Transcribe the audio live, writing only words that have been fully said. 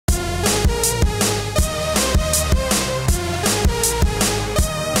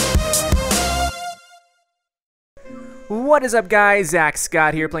What is up, guys? Zach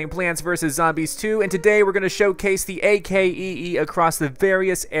Scott here playing Plants vs. Zombies 2, and today we're going to showcase the A.K.E.E. across the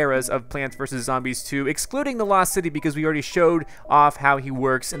various eras of Plants vs. Zombies 2, excluding the Lost City because we already showed off how he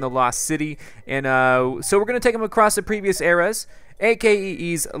works in the Lost City. And so we're going to take him across the previous eras.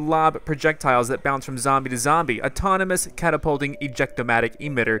 A.K.E.E.'s lob projectiles that bounce from zombie to zombie. Autonomous Catapulting Ejectomatic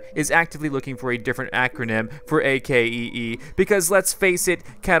Emitter is actively looking for a different acronym for A.K.E.E. because let's face it,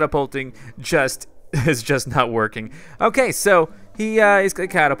 catapulting is just not working. Okay, so he is a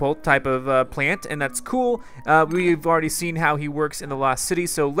catapult type of plant, and that's cool. We've already seen how he works in the Lost City,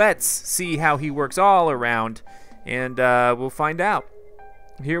 so let's see how he works all around, and we'll find out.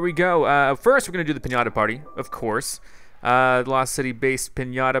 Here we go. First, we're going to do the Pinata Party, of course. Lost City-based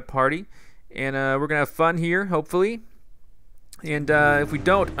Pinata Party, and we're going to have fun here, hopefully. And if we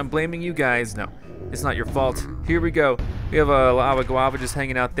don't, I'm blaming you guys. No, it's not your fault. Here we go. We have a lava guava just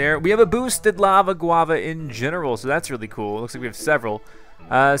hanging out there. We have a boosted lava guava in general, so that's really cool. It looks like we have several.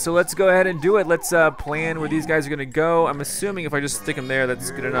 So let's go ahead and do it. Let's plan where these guys are gonna go. I'm assuming if I just stick them there,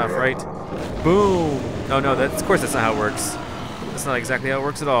 that's good enough, right? Boom. Oh no, of course that's not how it works. That's not exactly how it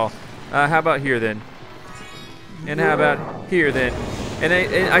works at all. How about here then? And how about here then? And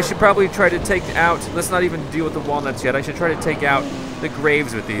I should probably try to take out, let's not even deal with the walnuts yet. I should try to take out the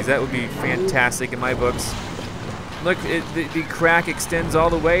graves with these. That would be fantastic in my books. Look, the crack extends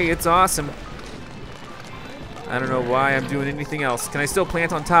all the way. It's awesome. I don't know why I'm doing anything else. Can I still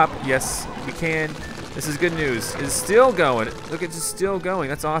plant on top? Yes, we can. This is good news. It's still going. Look, it's still going.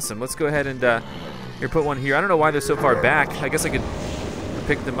 That's awesome. Let's go ahead and here, put one here. I don't know why they're so far back. I guess I could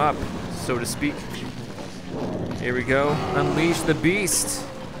pick them up, so to speak. Here we go. Unleash the beast.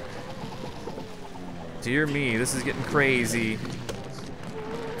 Dear me, this is getting crazy.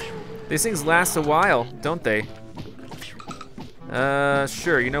 These things last a while, don't they?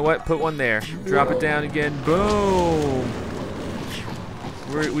 Sure. You know what? Put one there. Drop it down again. Boom.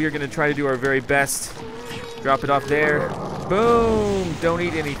 We are going to try to do our very best. Drop it off there. Boom. Don't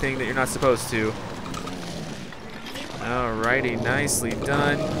eat anything that you're not supposed to. Alrighty. Nicely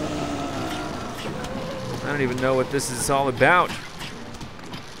done. I don't even know what this is all about.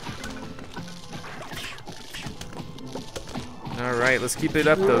 All right, let's keep it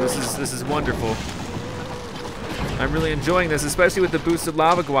up though. This is wonderful. I'm really enjoying this, especially with the boosted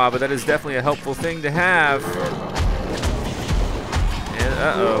lava guava. That is definitely a helpful thing to have. And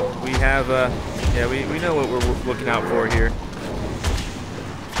uh-oh, we have yeah, we know what we're looking out for here.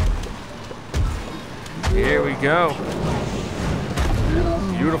 Here we go.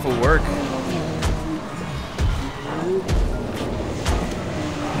 Beautiful work.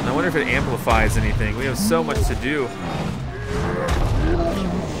 I wonder if it amplifies anything. We have so much to do.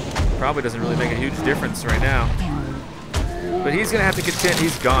 Probably doesn't really make a huge difference right now. But he's gonna have to contend.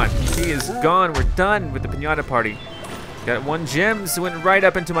 He's gone. He is gone. We're done with the Pinata Party. Got 1 gem, so went right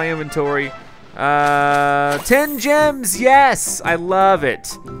up into my inventory. 10 gems, yes! I love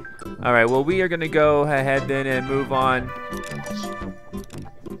it. All right, well, we are gonna go ahead then and move on.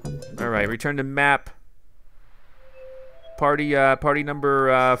 All right, return to map. Party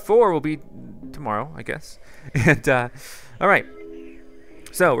number 4 will be tomorrow, I guess. And all right,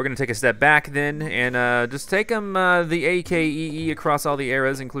 so we're gonna take a step back then and just take him the A.K.E.E. across all the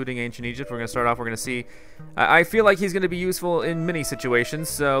eras, including ancient Egypt. We're gonna start off. We're gonna see. I feel like he's gonna be useful in many situations.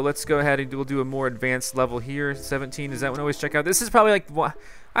 So let's go ahead and we'll do a more advanced level here. 17 is that one? Always check out. This is probably like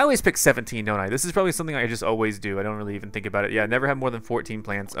I always pick 17, don't I? This is probably something I just always do. I don't really even think about it. Yeah, never have more than 14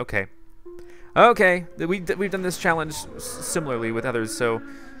 plants. Okay. Okay, we've done this challenge similarly with others, so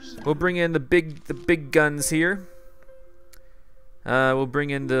we'll bring in the big guns here. We'll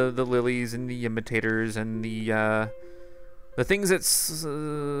bring in the lilies and the imitators and the things that's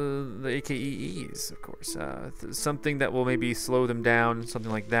the A.K.E.Es, of course. Something that will maybe slow them down, something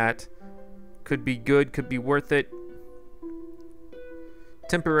like that. Could be good, could be worth it.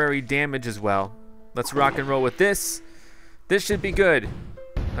 Temporary damage as well. Let's rock and roll with this. This should be good,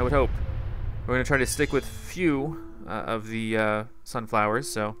 I would hope. We're going to try to stick with few of the sunflowers,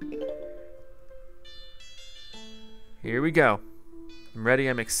 so here we go. I'm ready,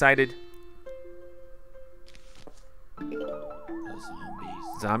 I'm excited.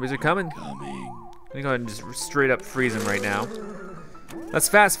 Zombies are coming. I'm going to go ahead and just straight up freeze them right now. Let's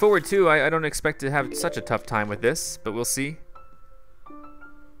fast forward too. I don't expect to have such a tough time with this, but we'll see.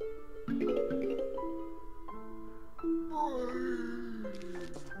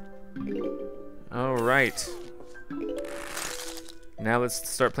 All right. Now let's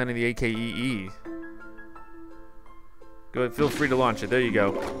start planning the A.K.E.E. Go ahead, feel free to launch it. There you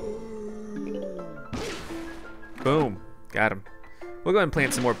go. Boom. Got him. We'll go ahead and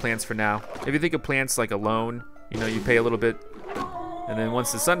plant some more plants for now. If you think of plants like alone, You know, you pay a little bit, and then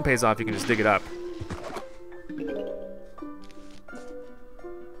once the sun pays off, you can just dig it up.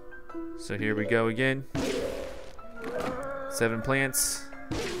 So here we go again. 7 plants.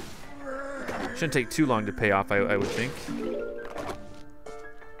 Shouldn't take too long to pay off, I would think.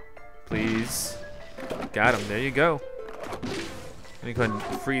 Please. Got him. There you go. Let me go ahead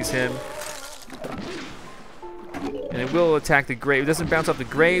and freeze him. And it will attack the grave. It doesn't bounce off the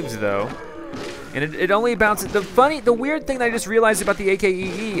graves, though. And it only bounces. The weird thing that I just realized about the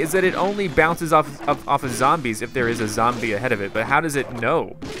A.K.E.E. is that it only bounces off of zombies if there is a zombie ahead of it. But how does it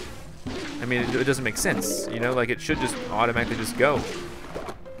know? I mean, it doesn't make sense. You know, like it should just automatically just go.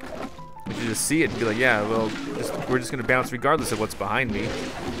 You should just see it and be like, yeah, well, we're just gonna bounce regardless of what's behind me.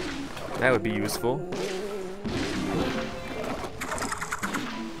 That would be useful.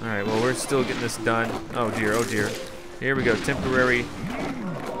 All right, well, we're still getting this done. Oh dear, oh dear. Here we go, temporary.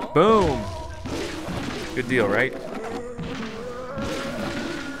 Boom. Good deal, right?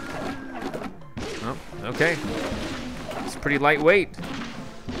 Oh, okay. It's pretty lightweight.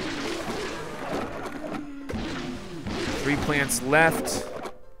 3 plants left.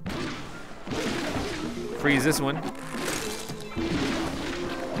 Freeze this one.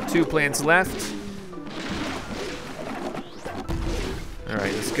 2 plants left. All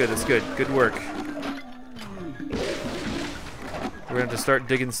right, that's good, that's good. Good work. We're gonna have to start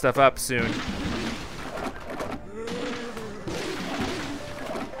digging stuff up soon.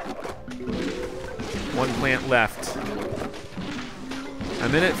 One plant left.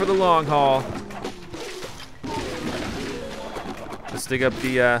 I'm in it for the long haul. Let's dig up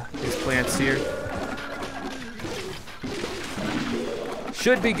these plants here.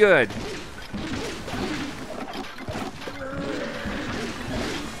 Should be good.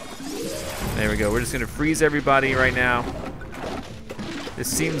 There we go. We're just gonna freeze everybody right now. This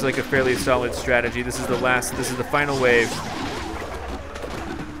seems like a fairly solid strategy. This is the final wave.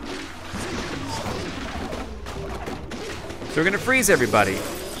 So we're gonna freeze everybody.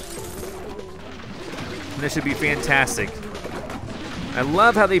 And this should be fantastic. I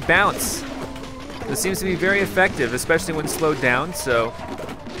love how they bounce. This seems to be very effective, especially when slowed down, so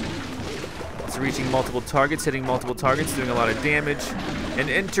it's reaching multiple targets, hitting multiple targets, doing a lot of damage. An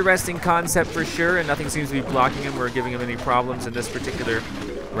interesting concept for sure, and nothing seems to be blocking him or giving him any problems in this particular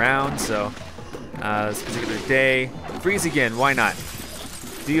round, so this particular day. Freeze again, why not?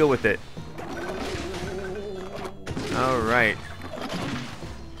 Deal with it. All right.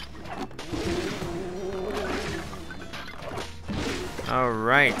 All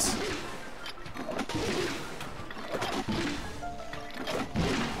right.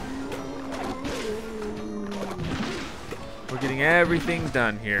 We're getting everything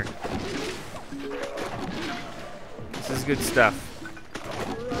done here. This is good stuff.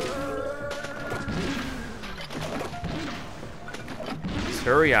 Let's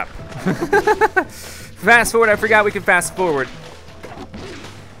hurry up. Fast forward, I forgot we can fast forward.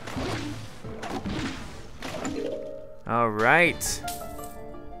 All right.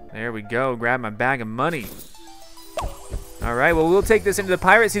 There we go, grab my bag of money. All right, well, we'll take this into the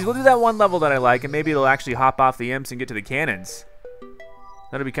pirate seas. We'll do that one level that I like, and maybe it'll actually hop off the imps and get to the cannons.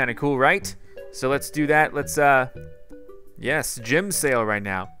 That'll be kind of cool, right? So let's do that. Let's, yes, gem sale right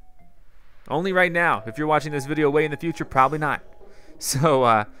now. Only right now. If you're watching this video way in the future, probably not.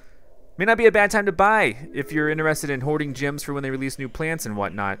 So, may not be a bad time to buy if you're interested in hoarding gems for when they release new plants and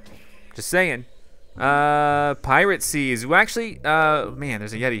whatnot. Just saying. Pirate seas. Well, actually, man,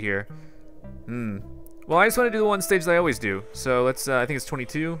 there's a Yeti here. Well, I just want to do the one stage that I always do. So let's, I think it's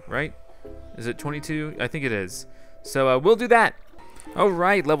 22, right? Is it 22? I think it is. So we'll do that. All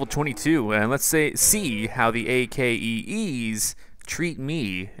right, level 22. And let's see how the A.K.E.Es treat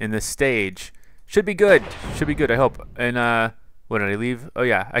me in this stage. Should be good. Should be good, I hope. And, what did I leave? Oh,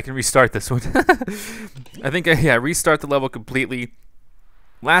 yeah, I can restart this one. I think, yeah, restart the level completely.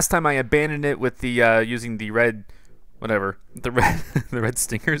 Last time I abandoned it with the, using the red... Whatever. The red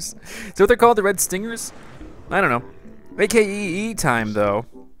stingers. Is that what they're called? The red stingers? I don't know. A.K.E.E. time, though.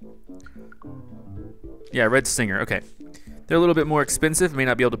 Yeah, red stinger. Okay. They're a little bit more expensive. May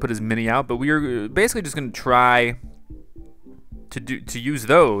not be able to put as many out, but we're basically just going to try to use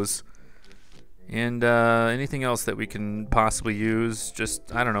those. And anything else that we can possibly use,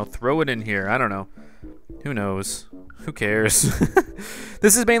 just, I don't know, throw it in here. I don't know. Who knows? Who cares?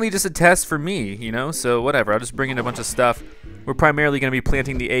 This is mainly just a test for me, you know, so whatever. I'll just bring in a bunch of stuff. We're primarily going to be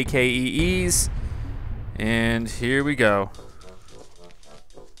planting the A.K.E.Es, and here we go.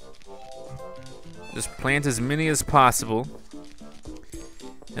 Just plant as many as possible,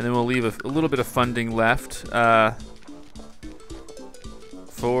 and then we'll leave a little bit of funding left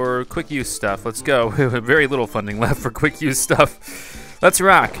for quick use stuff. Let's go. We have very little funding left for quick use stuff. Let's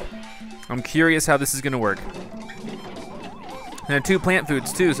rock. I'm curious how this is gonna work. And there are 2 plant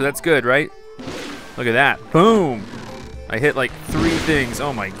foods too, so that's good, right? Look at that. Boom! I hit like 3 things.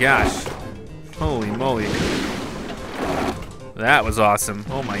 Oh my gosh. Holy moly. That was awesome.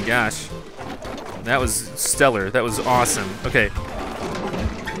 Oh my gosh. That was stellar. That was awesome. Okay.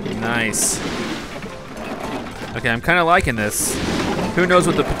 Nice. Okay, I'm kind of liking this. Who knows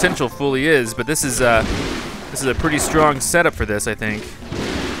what the potential fully is, but this is a pretty strong setup for this, I think.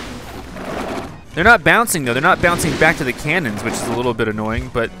 They're not bouncing though. They're not bouncing back to the cannons, which is a little bit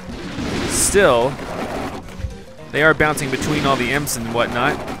annoying, but still, they are bouncing between all the imps and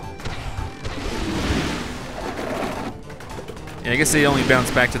whatnot. Yeah, I guess they only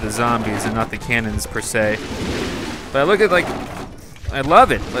bounce back to the zombies and not the cannons per se. But I look at like, I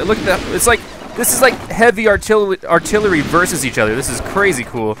love it. Look at that. It's like, this is like heavy artillery versus each other. This is crazy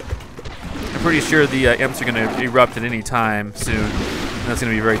cool. I'm pretty sure the imps are going to erupt at any time soon. That's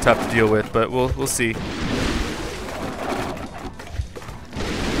going to be very tough to deal with, but we'll see.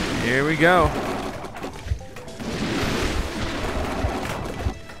 Here we go.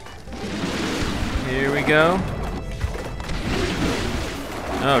 Here we go.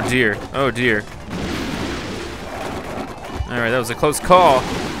 Oh dear. Oh dear. Alright, that was a close call.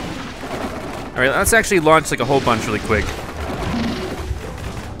 Alright, let's actually launch like a whole bunch really quick.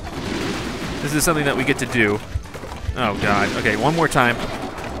 This is something that we get to do. Oh god. Okay, one more time.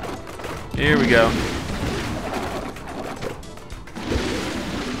 Here we go.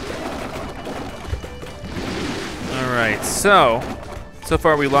 Alright, so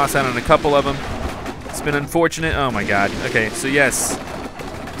far we lost out on a couple of them. It's been unfortunate. Oh my god. Okay, so yes.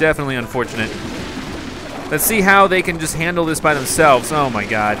 Definitely unfortunate. Let's see how they can just handle this by themselves. Oh my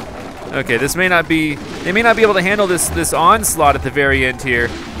god. Okay, this may not be, they may not be able to handle this onslaught at the very end here.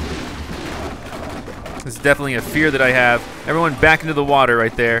 This is definitely a fear that I have. Everyone back into the water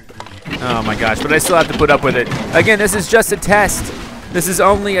right there. Oh my gosh, but I still have to put up with it. Again, this is just a test. This is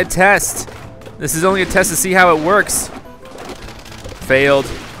only a test. This is only a test to see how it works. Failed.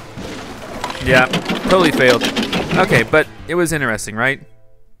 Yeah, totally failed. Okay, but it was interesting, right?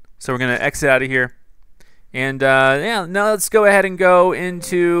 So we're gonna exit out of here. And yeah, now let's go ahead and go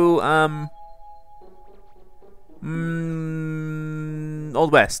into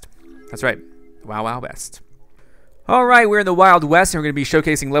Old West. That's right, Wild West. All right, we're in the Wild West, and we're going to be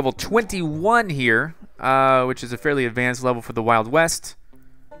showcasing level 21 here, which is a fairly advanced level for the Wild West.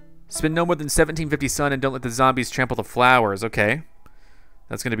 Spend no more than 1750 sun and don't let the zombies trample the flowers. Okay,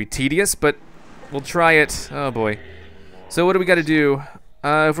 that's going to be tedious, but we'll try it. Oh boy. So what do we got to do?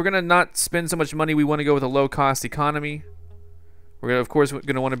 If we're going to not spend so much money, we want to go with a low-cost economy. We're gonna, of course,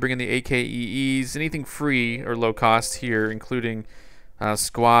 going to want to bring in the A.K.E.Es, anything free or low-cost here, including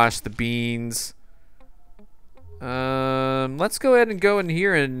squash, the beans. Let's go ahead and go in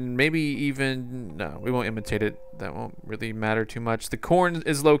here and maybe even, no, we won't imitate it. That won't really matter too much. The corn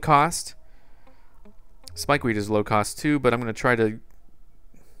is low-cost. Spikeweed is low-cost too, but I'm going to try to,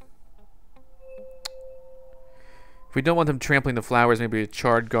 if we don't want them trampling the flowers, maybe a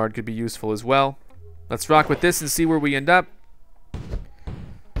charred guard could be useful as well. Let's rock with this and see where we end up.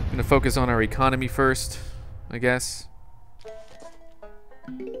 I'm going to focus on our economy first, I guess.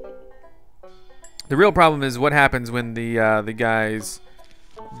 The real problem is what happens when the guys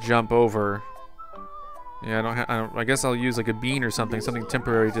jump over. Yeah, I guess I'll use like a bean or something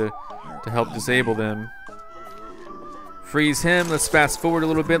temporary to help disable them. Freeze him. Let's fast forward a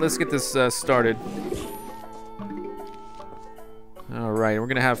little bit. Let's get this started. All right, we're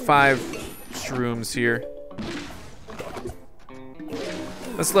gonna have 5 shrooms here.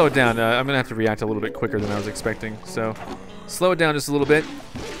 Let's slow it down. I'm gonna have to react a little bit quicker than I was expecting. So, slow it down just a little bit.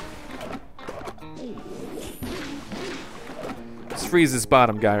 Let's freeze this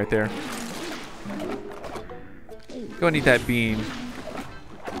bottom guy right there. Go and eat that bean.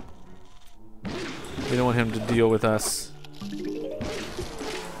 We don't want him to deal with us.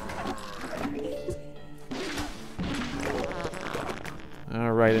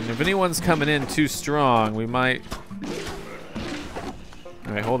 Alright, and if anyone's coming in too strong, we might...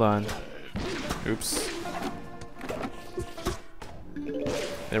 Alright, hold on. Oops.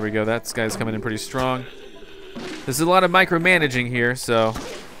 There we go, that guy's coming in pretty strong. There's a lot of micromanaging here, so...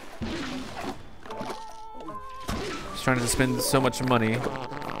 Just trying to spend so much money.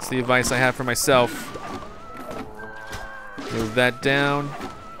 That's the advice I have for myself. Move that down.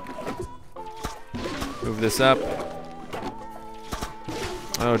 Move this up.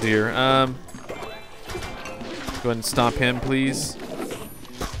 Oh dear. Go ahead and stomp him, please.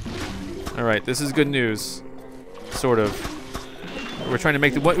 Alright, this is good news. Sort of. We're trying to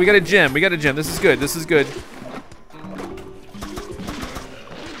make the. We got a gem. We got a gem. This is good. This is good.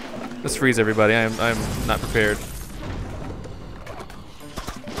 Let's freeze everybody. I'm not prepared.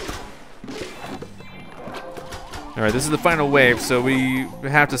 All right, this is the final wave, so we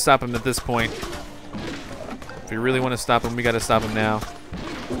have to stop him at this point. If we really want to stop him, we got to stop him now.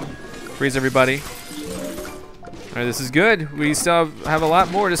 Freeze everybody. All right, this is good. We still have a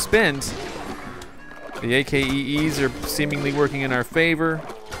lot more to spend. The A.K.E.Es are seemingly working in our favor,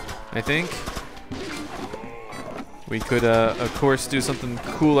 I think. We could, of course, do something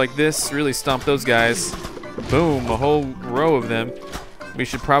cool like this. Really stomp those guys. Boom, a whole row of them. We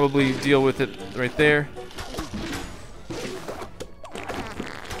should probably deal with it right there.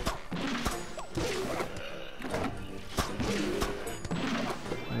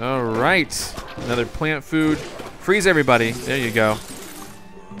 All right, another plant food. Freeze everybody. There you go.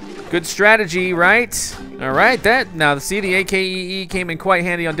 Good strategy, right? All right, now see, the A.K.E.E came in quite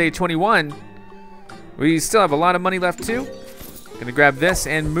handy on day 21. We still have a lot of money left too. Gonna grab this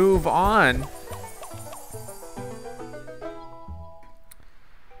and move on.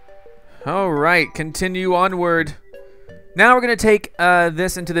 All right, continue onward. Now we're gonna take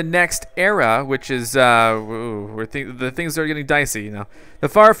this into the next era, which is the things are getting dicey. You know, the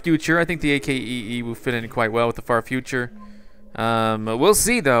far future. I think the A.K.E.E will fit in quite well with the far future. We'll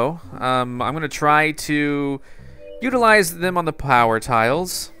see though. I'm gonna try to utilize them on the power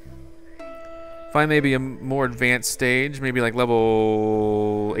tiles. Find maybe a more advanced stage, maybe like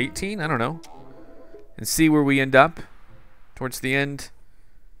level 18. I don't know, and see where we end up towards the end.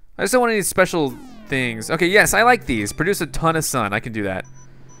 I just don't want any special things. Okay, yes, I like these. Produce a ton of sun. I can do that.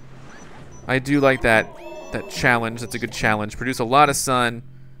 I do like that challenge. That's a good challenge. Produce a lot of sun.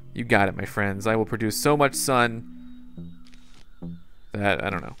 You got it, my friends. I will produce so much sun that I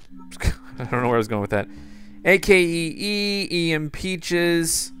don't know. I don't know where I was going with that. A.K.E.E, EM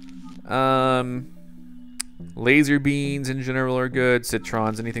Peaches, laser beans in general are good.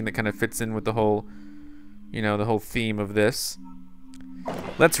 Citrons, anything that kind of fits in with the whole, you know, the whole theme of this.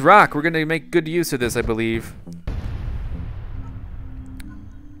 Let's rock. We're gonna make good use of this, I believe.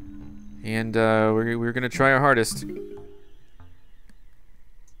 And we're gonna try our hardest.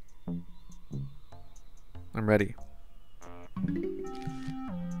 I'm ready.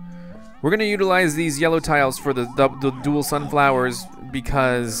 We're gonna utilize these yellow tiles for the dual sunflowers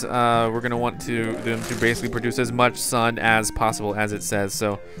because we're gonna want them to basically produce as much sun as possible, as it says.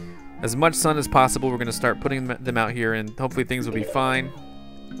 So, as much sun as possible. We're gonna start putting them out here, and hopefully things will be fine.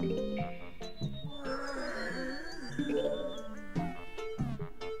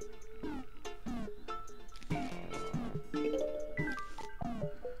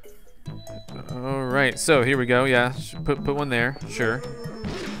 All right, so here we go. Yeah, put one there. Sure.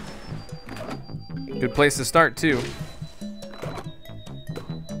 Good place to start too.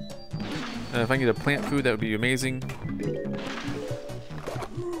 If I can get a plant food, that would be amazing.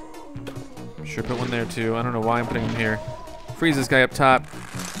 Sure, put one there too. I don't know why I'm putting them here. Freeze this guy up top.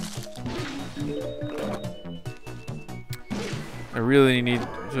 I really need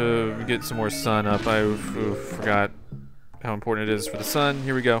to get some more sun up. I forgot how important it is for the sun.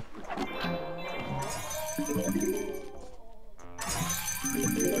 Here we go.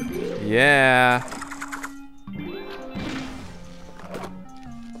 Yeah.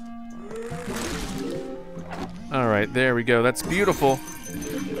 All right, there we go. That's beautiful.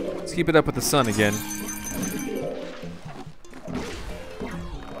 Let's keep it up with the sun again.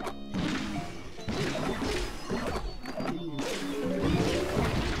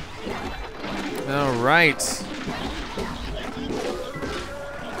 All right.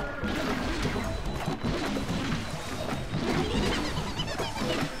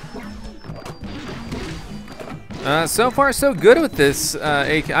 So far, so good with this.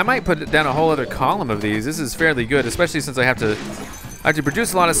 I might put down a whole other column of these. This is fairly good, especially since I have to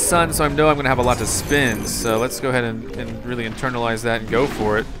produce a lot of sun, so I know I'm going to have a lot to spend. So let's go ahead and really internalize that and go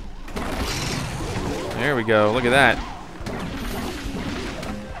for it. There we go. Look at that.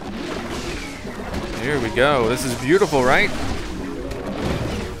 Here we go. This is beautiful, right?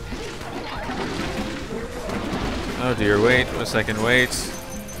 Oh dear, wait a second, wait.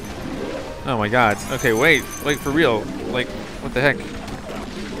 Oh my god. Okay, wait for real. Like, what the heck?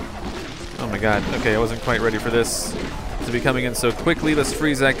 Oh my god. Okay, I wasn't quite ready for this to be coming in so quickly. Let's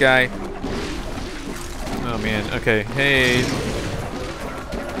freeze that guy. Oh man, okay. Hey.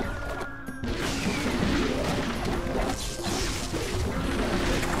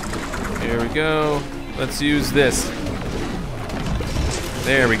 Here we go. Let's use this.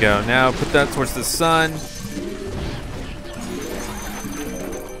 There we go. Now put that towards the sun.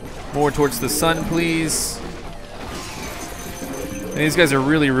 More towards the sun, please. And these guys are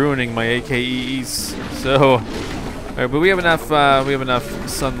really ruining my A.K.E.Es. So, alright, but we have enough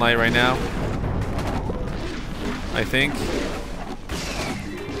sunlight right now. I think.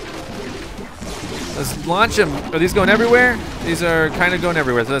 Let's launch them. Are these going everywhere? These are kind of going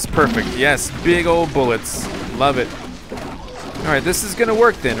everywhere, so that's perfect. Yes, big old bullets. Love it. Alright, this is gonna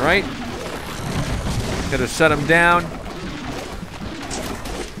work then, right? Gotta shut them down.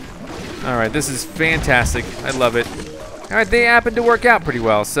 Alright, this is fantastic. I love it. Alright, they happen to work out pretty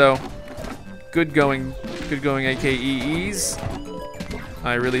well, so good going A.K.E.Es.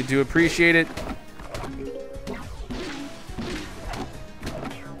 I really do appreciate it.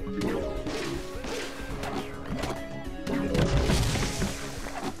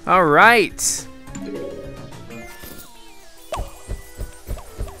 All right.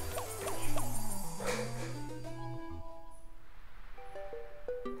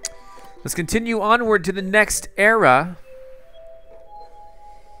 Let's continue onward to the next era.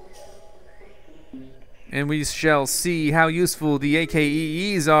 And we shall see how useful the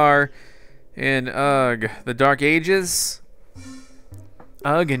A.K.E.Es are in, the Dark Ages.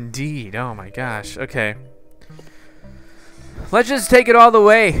 Indeed. Oh my gosh. Okay. Let's just take it all the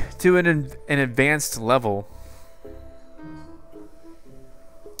way to an advanced level.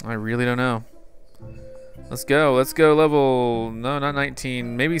 I really don't know. Let's go level, no, not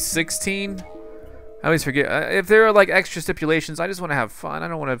 19, maybe 16? I always forget. If there are like extra stipulations, I just want to have fun. I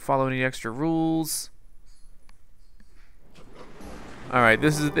don't want to follow any extra rules. Alright,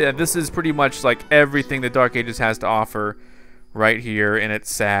 this is pretty much like everything the Dark Ages has to offer right here, and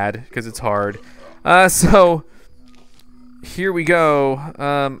it's sad because it's hard. So here we go.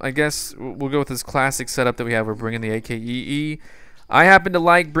 I guess we'll go with this classic setup that we have. We're bringing the A.K.E.E. I happen to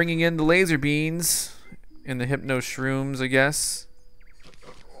like bringing in the laser beans and the hypno shrooms, I guess.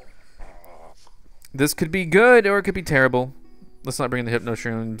 This could be good or it could be terrible. Let's not bring in the hypno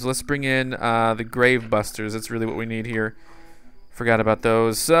shrooms. Let's bring in the grave busters. That's really what we need here. Forgot about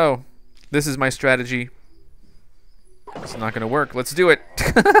those. So this is my strategy. It's not gonna work. Let's do it.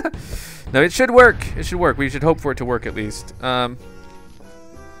 No, it should work. It should work. We should hope for it to work at least.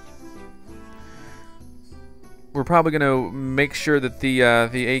 We're probably gonna make sure that the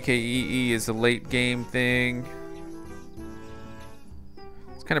A.K.E.E. is a late game thing.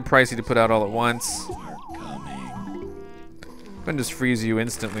 It's kind of pricey to put out all at once. I'm gonna just freeze you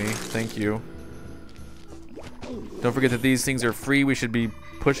instantly. Thank you. Don't forget that these things are free. We should be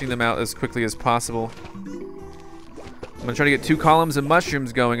pushing them out as quickly as possible. I'm gonna try to get 2 columns of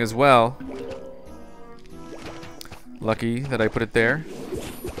mushrooms going as well. Lucky that I put it there.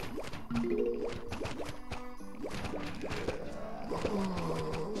 Go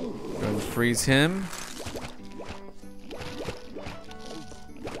and freeze him.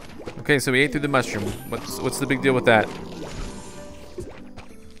 Okay, so we ate through the mushroom. What's the big deal with that?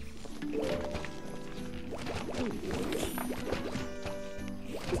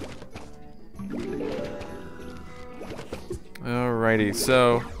 Alrighty,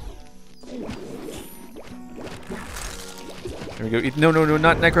 so there we go. No,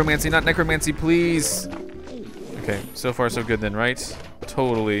 not necromancy, not necromancy, please. Okay, so far so good then, right?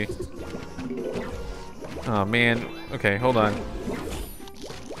 Totally. Oh man. Okay, hold on.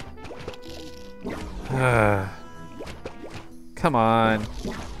 Come on.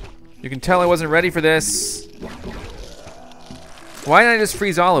 You can tell I wasn't ready for this. Why didn't I just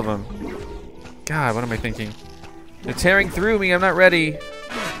freeze all of them? God, what am I thinking? They're tearing through me. I'm not ready.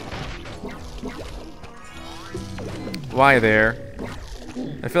 Why there?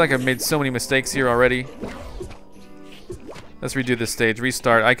 I feel like I've made so many mistakes here already. Let's redo this stage.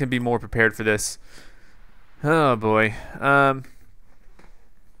 Restart. I can be more prepared for this. Oh boy.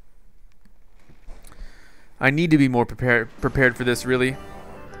 I need to be more prepared for this, really.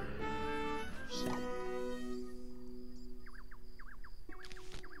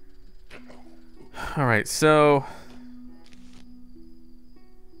 All right, so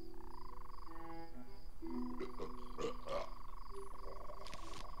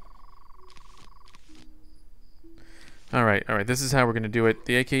all right, this is how we're gonna do it.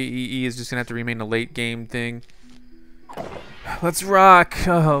 The A.K.E.E. is just gonna have to remain a late game thing. Let's rock.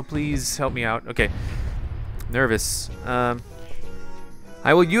 Oh, please help me out. Okay, nervous. I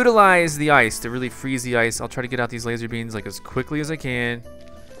will utilize the ice to really freeze the ice. I'll try to get out these laser beams like as quickly as I can.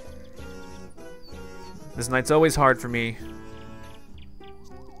 This night's always hard for me.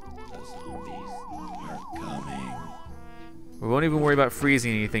 We won't even worry about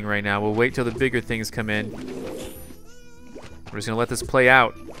freezing anything right now. We'll wait till the bigger things come in. We're just gonna let this play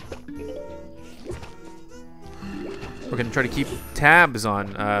out. We're gonna try to keep tabs on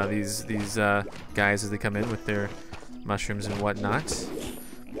these guys as they come in with their mushrooms and whatnot.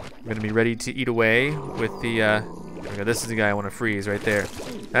 I'm gonna be ready to eat away with the, okay, this is the guy I want to freeze right there.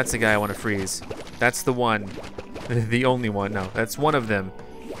 That's the guy I want to freeze. That's the one. The only one. No, that's one of them.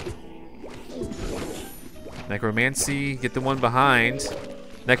 Necromancy, get the one behind.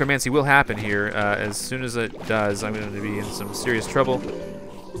 Necromancy will happen here. As soon as it does, I'm going to be in some serious trouble.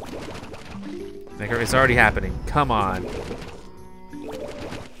 It's already happening. Come on.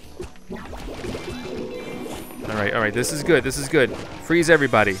 Alright, this is good, this is good. Freeze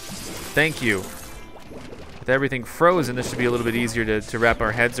everybody. Thank you. With everything frozen, this should be a little bit easier to wrap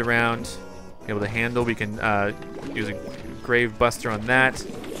our heads around. Be able to handle. We can use a Grave Buster on that.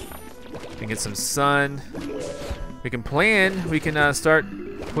 We can get some sun. We can plan. We can start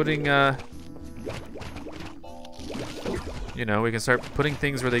putting, you know, we can start putting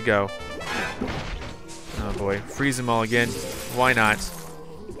things where they go. Oh boy, freeze them all again. Why not?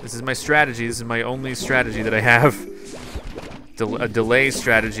 This is my strategy. This is my only strategy that I have. A delay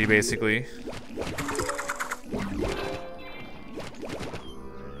strategy, basically.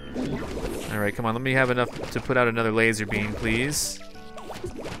 Alright, come on. Let me have enough to put out another laser beam, please.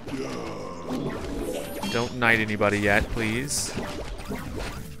 Don't knight anybody yet, please.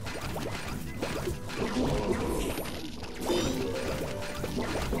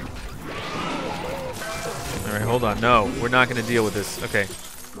 Alright, hold on. No, we're not going to deal with this. Okay.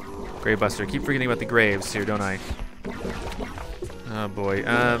 Grave Buster. Keep forgetting about the graves here, don't I? Oh boy.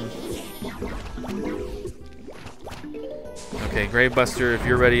 Okay, Grave Buster, if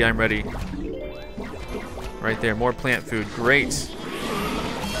you're ready, I'm ready. Right there, more plant food. Great.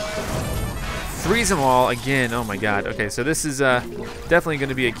 Freeze them all again. Oh my god. Okay, so this is definitely going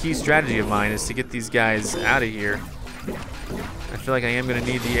to be a key strategy of mine, is to get these guys out of here. I feel like I am going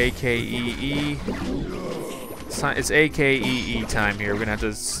to need the A.K.E.E. It's A.K.E.E. time here. We're going to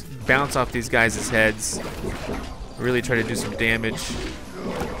have to bounce off these guys' heads. Really try to do some damage.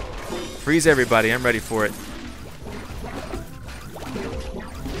 Freeze everybody. I'm ready for it.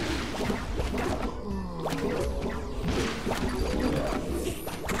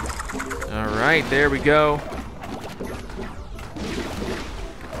 Alright, there we go.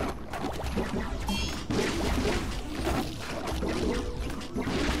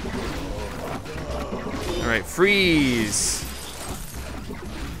 Alright, freeze.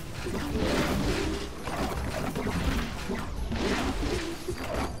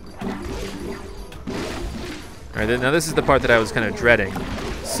 Alright, now this is the part that I was kind of dreading.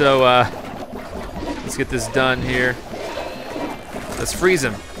 So, let's get this done here. Let's freeze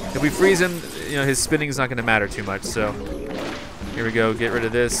him. If we freeze him, you know, his spinning is not going to matter too much. So, here we go. Get rid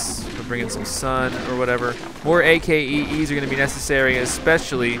of this. We'll bring in some sun or whatever. More A.K.E.Es are going to be necessary,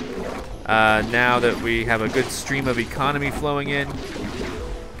 especially now that we have a good stream of economy flowing in.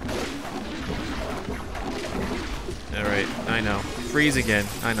 Alright, I know. Freeze again.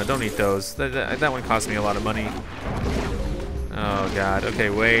 I know, don't eat those. That one cost me a lot of money. Oh god. Okay,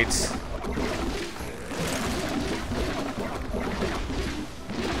 wait.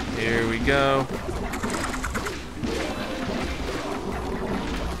 Here we go.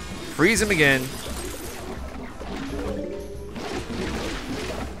 Freeze him again.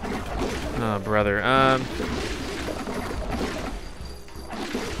 Oh, brother.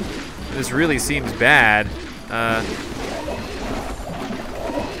 This really seems bad.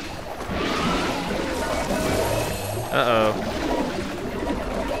 Uh-oh.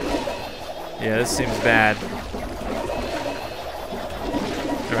 Yeah, this seems bad.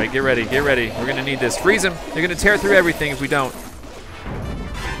 Alright, get ready, get ready. We're gonna need this. Freeze them! They're gonna tear through everything if we don't.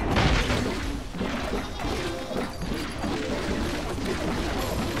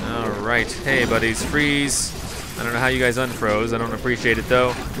 Alright, hey buddies, freeze. I don't know how you guys unfroze. I don't appreciate it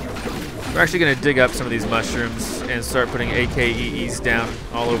though. We're actually gonna dig up some of these mushrooms and start putting A.K.E.Es down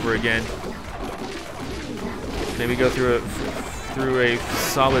all over again. Maybe go through a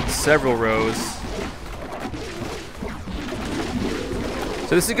solid several rows.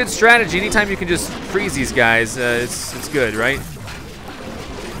 So this is a good strategy. Anytime you can just freeze these guys, it's good, right?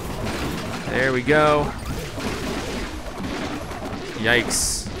 There we go.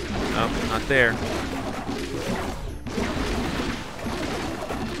 Yikes. Oh, not there.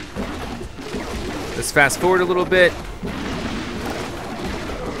 Let's fast forward a little bit.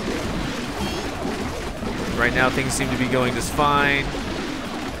 Right now things seem to be going just fine.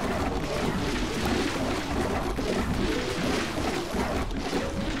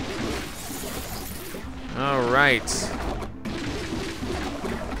 All right.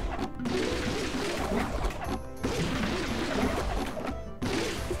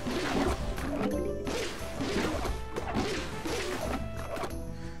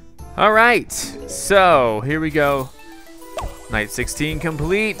 All right. So here we go. Night 16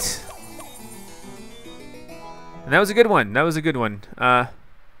 complete. And that was a good one. That was a good one.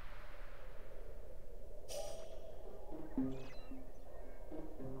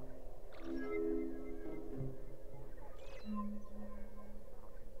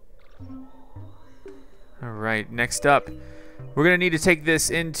 Alright, next up, we're going to need to take this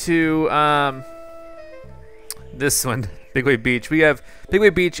into this one, Big Wave Beach. We have Big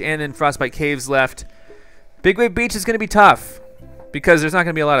Wave Beach and then Frostbite Caves left. Big Wave Beach is going to be tough because there's not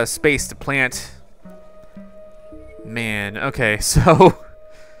going to be a lot of space to plant. Man, okay, so,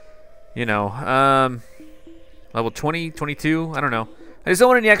 you know, level 20, 22, I don't know. I just don't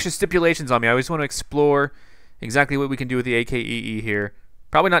want any extra stipulations on me. I always want to explore exactly what we can do with the A.K.E.E. here.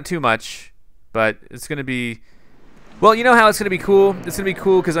 Probably not too much, but it's going to be, well, you know how it's going to be cool? It's going to be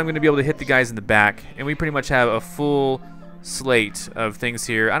cool because I'm going to be able to hit the guys in the back, and we pretty much have a full slate of things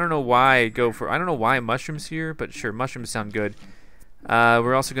here. I don't know why I don't know why mushrooms here, but sure, mushrooms sound good.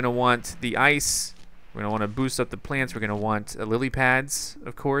 We're also going to want the ice. We're going to want to boost up the plants. We're going to want lily pads,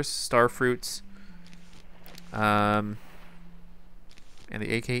 of course, star fruits, and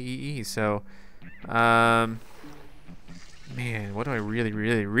the A.K.E.E. So, man, what do I really,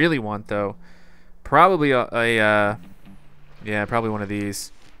 really, really want, though? Probably yeah, probably one of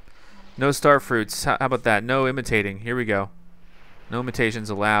these. No star fruits. How about that? No imitating. Here we go. No imitations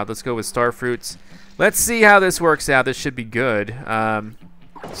allowed. Let's go with star fruits. Let's see how this works out. This should be good.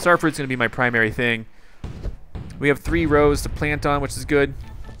 Star fruit's going to be my primary thing. We have 3 rows to plant on, which is good.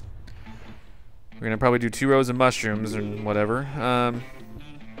 We're going to probably do 2 rows of mushrooms and whatever.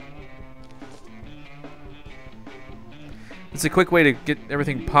 It's a quick way to get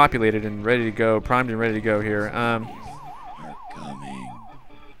everything populated and ready to go, primed and ready to go here.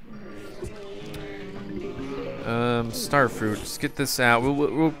 Star fruit. Just get this out.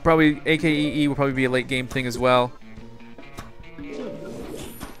 We'll probably A.K.E.E. will probably be a late game thing as well.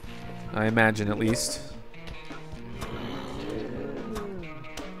 I imagine, at least.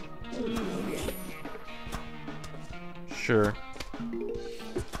 Sure.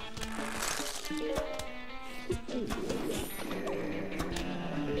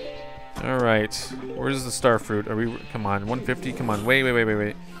 All right. Where's the star fruit? Are we? Come on, 150. Come on.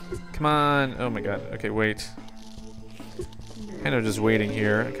 Wait. Come on. Oh my God. Okay, wait. Kind of just waiting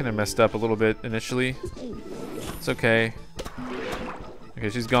here. I kind of messed up a little bit initially. It's okay.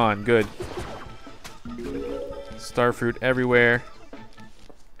 Okay, she's gone. Good. Star fruit everywhere.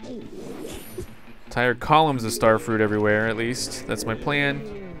 Entire columns of star fruit everywhere, at least. That's my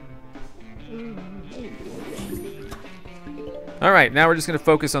plan. All right, now we're just going to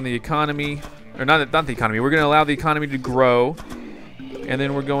focus on the economy. Or not the economy. We're going to allow the economy to grow. And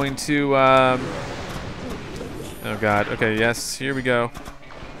then we're going to... oh, God. Okay, yes. Here we go.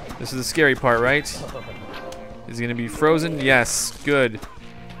 This is the scary part, right? Is he going to be frozen? Yes. Good.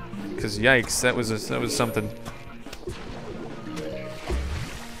 Because, yikes, that was something.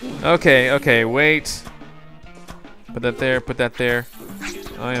 Okay, wait. Put that there, put that there.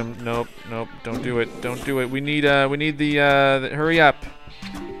 Nope, don't do it. We need the hurry up.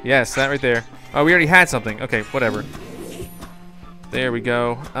 Yes, that right there. Oh, we already had something. Okay, whatever. There we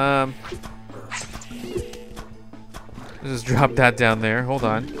go. Let's just drop that down there. Hold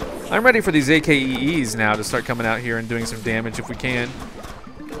on. I'm ready for these A.K.E.Es now to start coming out here and doing some damage if we can.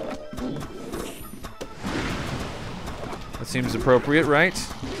 That seems appropriate, right?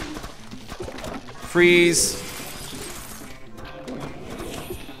 Freeze.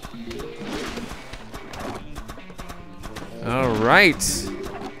 All right.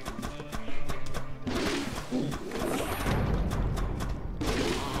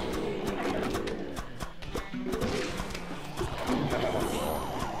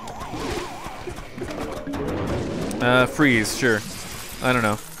 Freeze, sure. I don't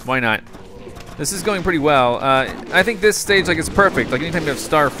know. Why not? This is going pretty well. I think this stage, like, it's perfect. Like, anytime you have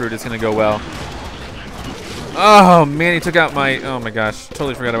star fruit, it's gonna go well. Oh man, he took out my. Oh my gosh,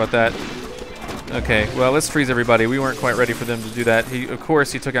 totally forgot about that. Okay, well, let's freeze everybody. We weren't quite ready for them to do that. Of course,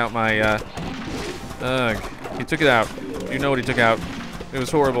 he took out my. He took it out. You know what he took out? It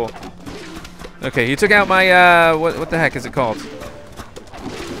was horrible. Okay, he took out my. What the heck is it called?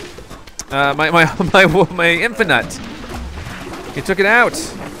 My infinite. He took it out.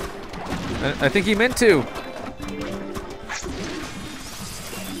 I think he meant to.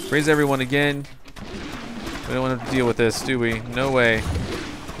 Freeze everyone again. We don't want to deal with this, do we? No way.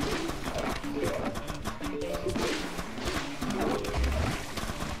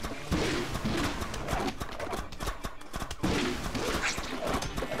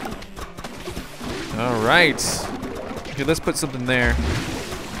 All right. Okay, let's put something there.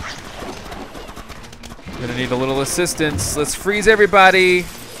 Gonna need a little assistance. Let's freeze everybody.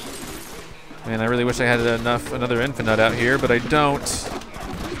 Man, I really wish I had another Infinite out here, but I don't.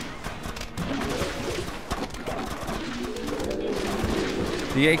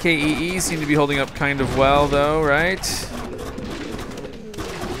 The A.K.E.E seem to be holding up kind of well, though, right?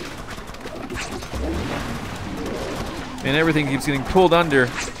 And everything keeps getting pulled under.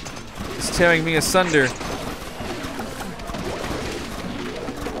 It's tearing me asunder.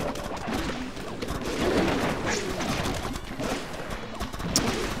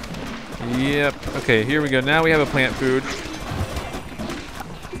 Yep. Okay, here we go. Now we have a plant food.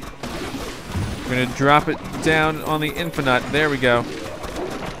 We're gonna drop it down on the Infinite. There we go.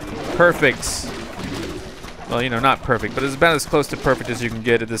 Perfect. Well, you know, not perfect, but it's about as close to perfect as you can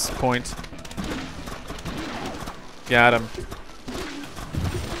get at this point. Got him.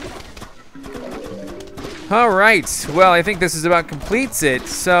 All right. Well, I think this is about completes it.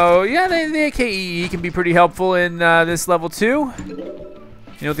 So, yeah, the A.K.E.E can be pretty helpful in this level 2.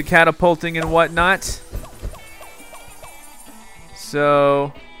 You know, the catapulting and whatnot.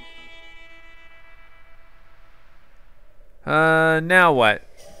 So, now what?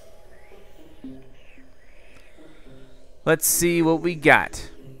 Let's see what we got.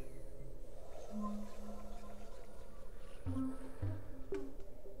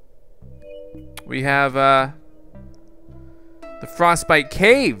 We have the Frostbite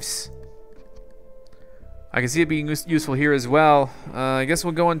Caves. I can see it being useful here as well. I guess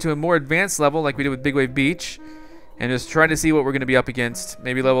we'll go into a more advanced level like we did with Big Wave Beach and just try to see what we're going to be up against.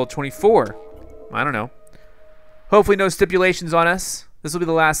 Maybe level 24. I don't know. Hopefully no stipulations on us. This will be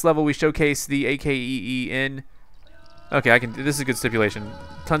the last level we showcase the A.K.E.E in. Okay, this is a good stipulation.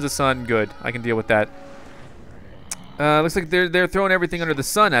 Tons of sun, good. I can deal with that. Looks like they're throwing everything under the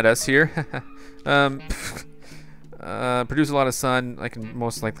sun at us here. Produce a lot of sun. I can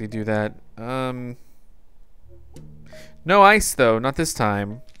most likely do that. No ice, though. Not this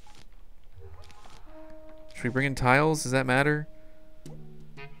time. Should we bring in tiles? Does that matter?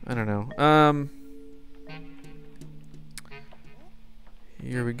 I don't know.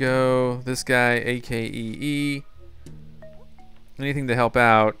 Here we go. This guy, A.K.E.E. Anything to help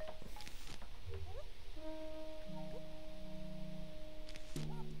out.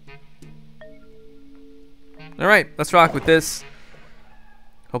 Alright, let's rock with this.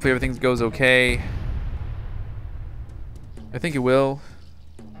 Hopefully everything goes okay. I think it will.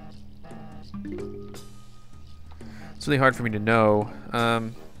 It's really hard for me to know.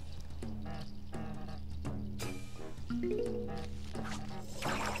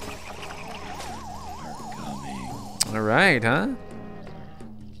 Alright, huh?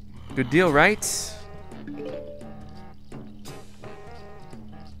 Good deal, right?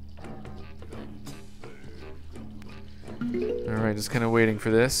 Alright, just kind of waiting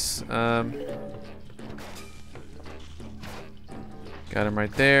for this. Got him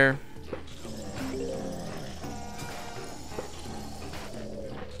right there.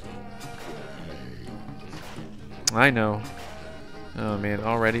 I know. Oh man,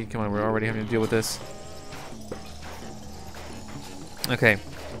 already? Come on, we're already having to deal with this. Okay.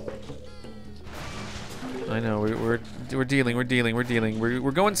 I know, we're dealing.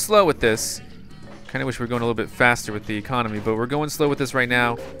 We're going slow with this. Kind of wish we were going a little bit faster with the economy, but we're going slow with this right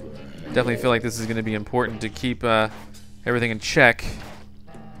now. Definitely feel like this is going to be important to keep everything in check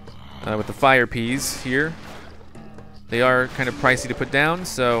with the fire peas here. They are kind of pricey to put down,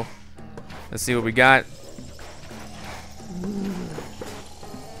 so let's see what we got.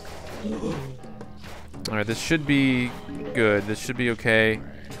 Alright, this should be good. This should be okay.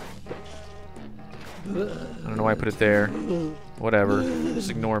 I don't know why I put it there. Whatever. Just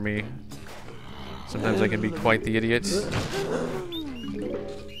ignore me. Sometimes I can be quite the idiot.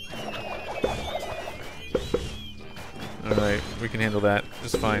 Alright, we can handle that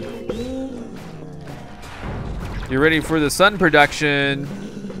just fine. You're ready for the sun production.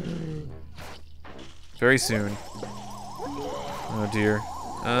 Very soon. Oh dear.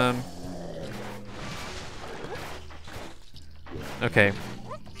 Okay.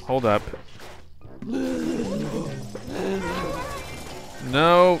 Hold up.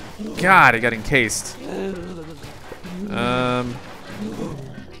 No. God, it got encased.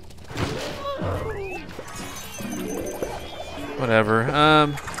 Whatever.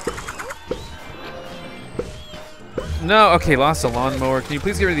 No. Okay, lost a lawnmower. Can you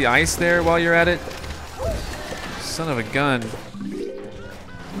please get rid of the ice there while you're at it? Son of a gun.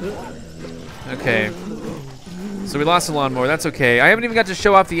 Okay. So we lost a lawnmower. That's okay. I haven't even got to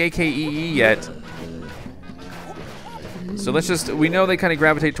show off the A.K.E.E yet. So let's just, we know they kind of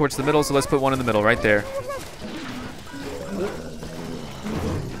gravitate towards the middle, so let's put one in the middle right there.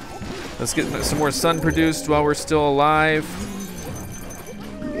 Let's get some more sun produced while we're still alive.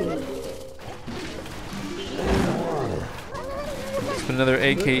 Let's put another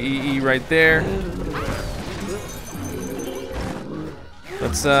A.K.E.E right there.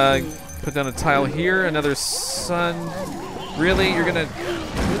 Let's put down a tile here. Another sun. Really? You're gonna...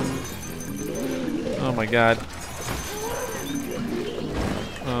 Oh my god.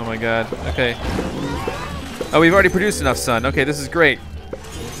 Oh my god. Okay. Oh, we've already produced enough sun. Okay, this is great.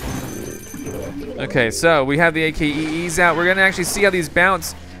 Okay, so we have the A.K.E.Es out. We're gonna actually see how these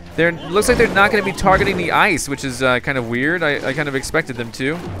bounce. Looks like they're not gonna be targeting the ice, which is kind of weird. I kind of expected them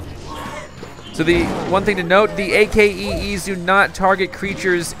to. So the one thing to note, the A.K.E.Es do not target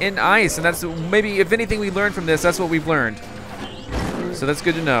creatures in ice, and that's maybe, if anything we learned from this, that's what we've learned. So that's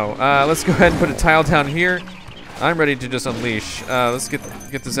good to know. Let's go ahead and put a tile down here. I'm ready to just unleash. Let's get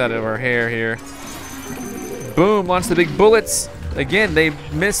this out of our hair here. Boom, launch the big bullets. Again, they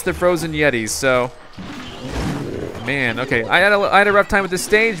missed the frozen yetis, so. Man, okay. I had a rough time with this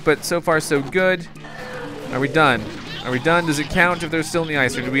stage, but so far so good. Are we done? Are we done? Does it count if they're still in the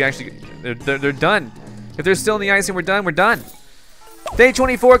ice, or do we actually... They're done. If they're still in the ice and we're done, we're done. Day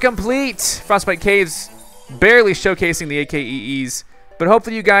 24 complete. Frostbite Caves barely showcasing the A.K.E.Es. But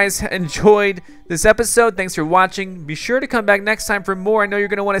hopefully you guys enjoyed this episode. Thanks for watching. Be sure to come back next time for more. I know you're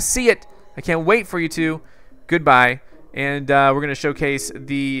going to want to see it. I can't wait for you to. Goodbye. And we're going to showcase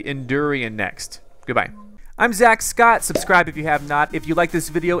the Endurian next. Goodbye. I'm Zack Scott. Subscribe if you have not. If you like this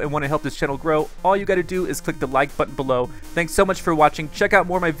video and want to help this channel grow, all you got to do is click the like button below. Thanks so much for watching. Check out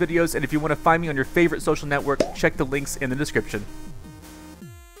more of my videos, and if you want to find me on your favorite social network, check the links in the description.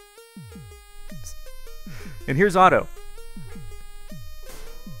 And here's Otto.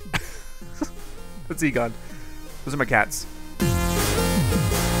 That's Egon. Those are my cats.